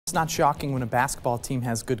It's not shocking when a basketball team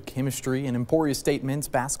has good chemistry, and Emporia State men's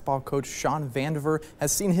basketball coach Sean Vandiver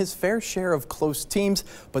has seen his fair share of close teams,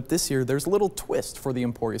 but this year there's a little twist for the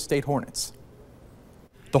Emporia State Hornets.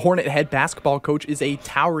 The Hornet head basketball coach is a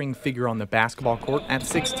towering figure on the basketball court. At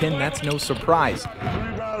 6'10", that's no surprise.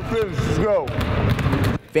 Let's go.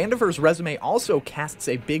 Vandiver's resume also casts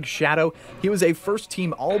a big shadow. He was a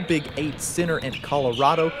first-team All-Big 8 center at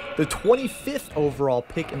Colorado, the 25th overall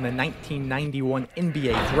pick in the 1991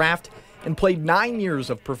 NBA draft, and played 9 years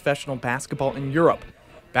of professional basketball in Europe.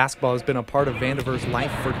 Basketball has been a part of Vandiver's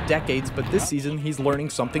life for decades, but this season he's learning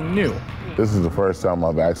something new. This is the first time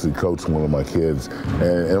I've actually coached one of my kids,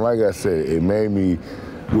 and like I said, it made me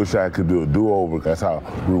wish I could do a do-over. That's how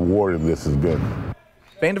rewarding this has been.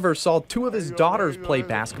 Vandiver saw 2 of his daughters play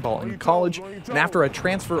basketball in college, and after a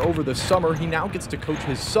transfer over the summer, he now gets to coach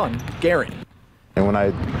his son, Garen. And when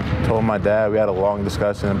I told my dad, we had a long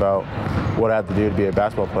discussion about what I had to do to be a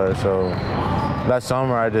basketball player. So that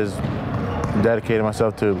summer, I just dedicated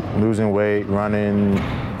myself to losing weight, running,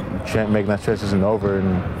 making that stretch isn't over.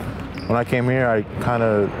 And when I came here, I kind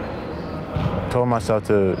of told myself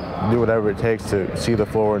to do whatever it takes to see the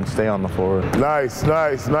floor and stay on the floor. Nice,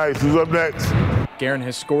 nice, nice. Who's up next? Garen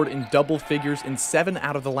has scored in double figures in 7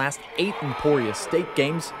 out of the last 8 Emporia State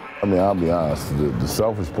games. I mean, I'll be honest, the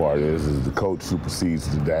selfish part is the coach supersedes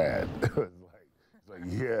the dad. It's like,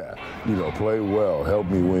 yeah, you know, play well, help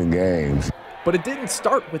me win games. But it didn't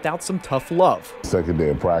start without some tough love. Second day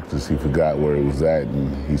of practice, he forgot where he was at,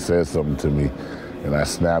 and he said something to me, and I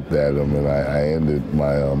snapped at him, and I ended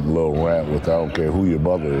my little rant with, I don't care who your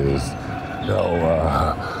mother is.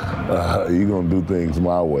 You're going to do things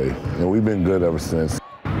my way. And we've been good ever since.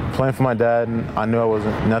 Playing for my dad, I knew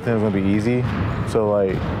nothing was going to be easy. So,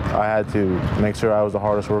 I had to make sure I was the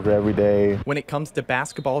hardest worker every day. When it comes to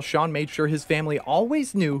basketball, Sean made sure his family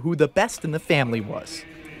always knew who the best in the family was.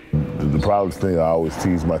 The proudest thing I always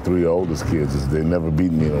tease my 3 oldest kids is they never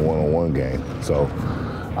beat me in a one-on-one game. So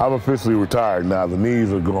I'm officially retired now. The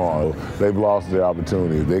knees are gone. They've lost their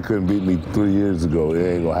opportunity. If they couldn't beat me 3 years ago, it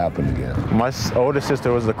ain't gonna happen again. My oldest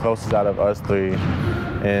sister was the closest out of us 3.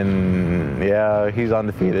 And yeah, he's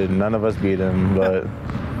undefeated. None of us beat him, but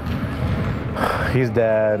he's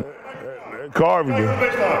dad. Carving you.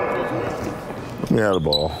 Yeah, the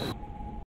ball.